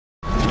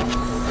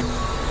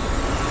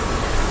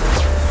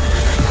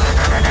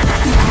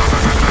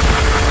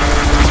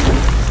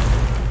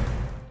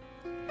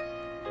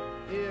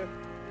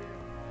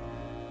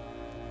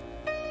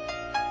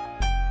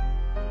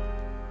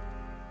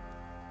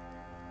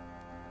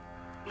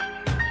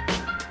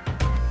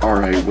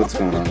Alright, what's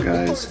going on,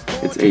 guys?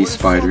 It's A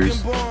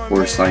Spiders,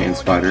 or Science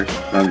Spider,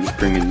 and I'm just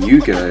bringing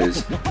you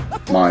guys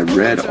my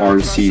Red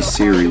RC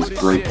Series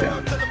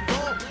Breakdown.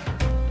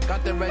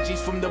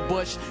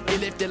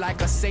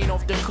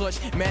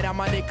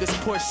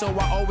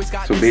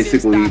 So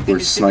basically, we're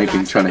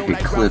sniping, trying to hit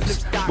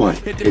clips,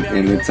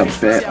 and it's a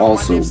bet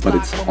also, but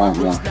it's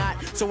online.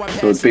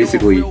 So it's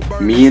basically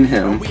me and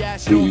him,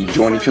 we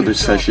join each other's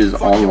sessions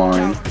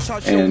online,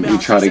 and we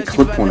try to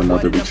clip one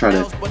another. We try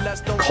to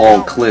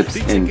call clips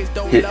and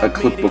hit a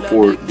clip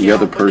before the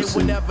other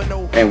person,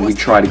 and we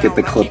try to get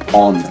the clip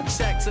on them.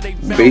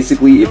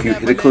 Basically, if you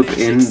hit a clip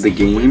in the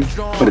game,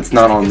 but it's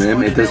not on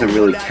them, it doesn't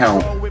really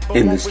count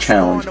in this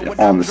challenge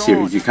on the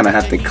series. You kind of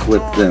have to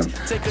clip them.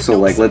 So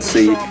like, let's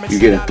say you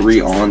get a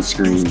 3 on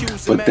screen,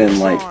 but then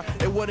like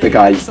the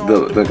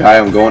guy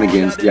I'm going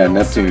against, yeah,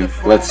 Neptune,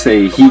 let's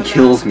say he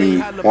kills me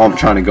while I'm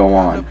trying to go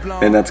on,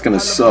 then that's gonna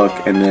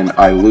suck, and then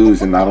I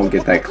lose and I don't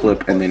get that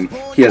clip, and then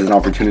he has an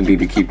opportunity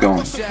to keep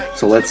going.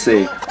 So let's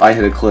say I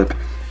hit a clip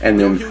and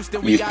then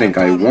you think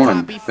I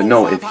won, but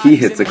no, if he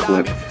hits a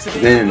clip,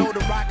 then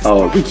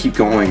we keep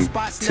going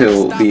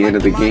till the end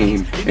of the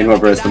game, and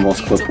whoever has the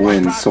most clip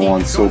wins, so on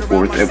and so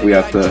forth. If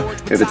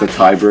it's a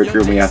tiebreaker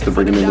and we have to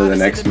bring him into the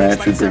next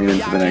match, we bring him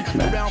into the next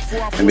match.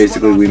 And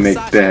basically we make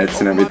bets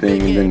and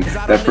everything, and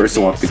then that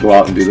person will have to go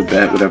out and do the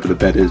bet, whatever the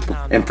bet is.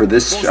 And for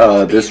this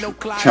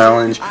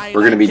challenge,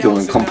 we're going to be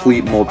doing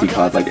complete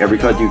multi-COD. Like every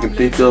COD you can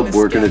think of,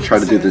 we're going to try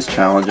to do this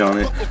challenge on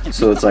it.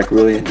 So it's like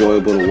really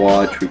enjoyable to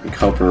watch. We can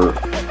cover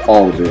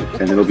all of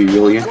it, and it'll be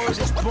really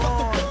interesting.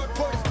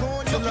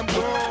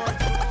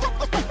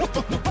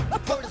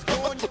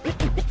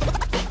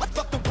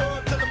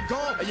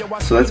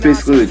 So that's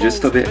basically the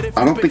gist of it.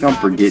 I don't think I'm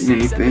forgetting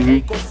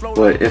anything,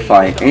 but if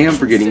I am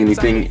forgetting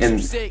anything, and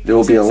there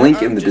will be a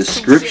link in the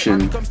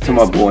description to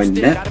my boy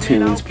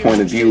Neptune's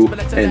point of view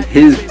and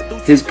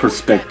his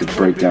perspective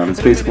breakdown.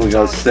 It's basically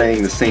us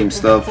saying the same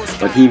stuff,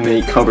 but he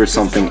may cover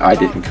something I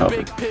didn't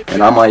cover,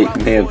 and I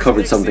may have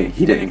covered something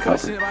he didn't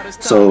cover.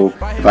 So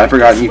if I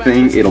forgot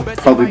anything, it'll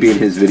probably be in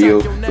his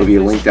video. There'll be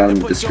a link down in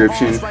the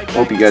description.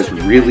 Hope you guys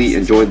really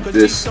enjoyed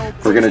this.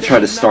 We're gonna try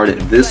to start it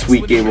this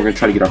weekend. We're gonna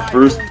try to get our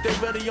first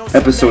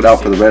episode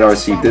out for the Red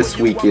RC this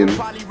weekend,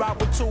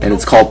 and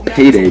it's called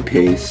Payday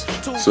Pace.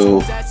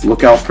 So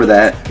look out for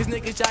that.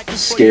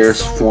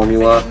 Scarce,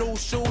 Formula,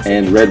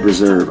 and Red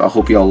Reserve. I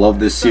hope y'all love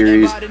this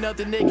series,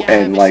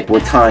 and like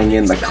we're tying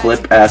in the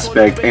clip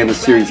aspect and the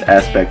series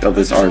aspect of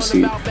this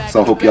RC.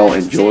 So I hope y'all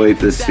enjoyed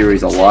this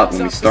series a lot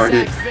when we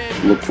started.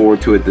 Look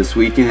forward to it this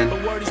weekend.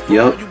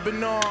 Yep.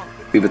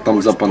 Leave a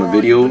thumbs up on the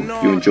video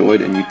if you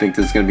enjoyed and you think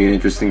this is going to be an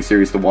interesting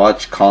series to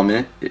watch.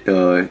 Comment if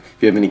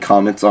you have any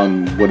comments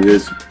on what it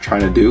is we're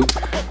trying to do.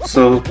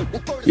 So,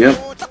 yep.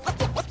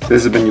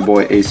 This has been your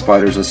boy A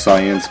Spiders, a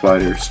Science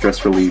Spider,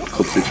 stress relief,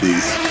 clip the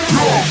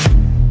trees.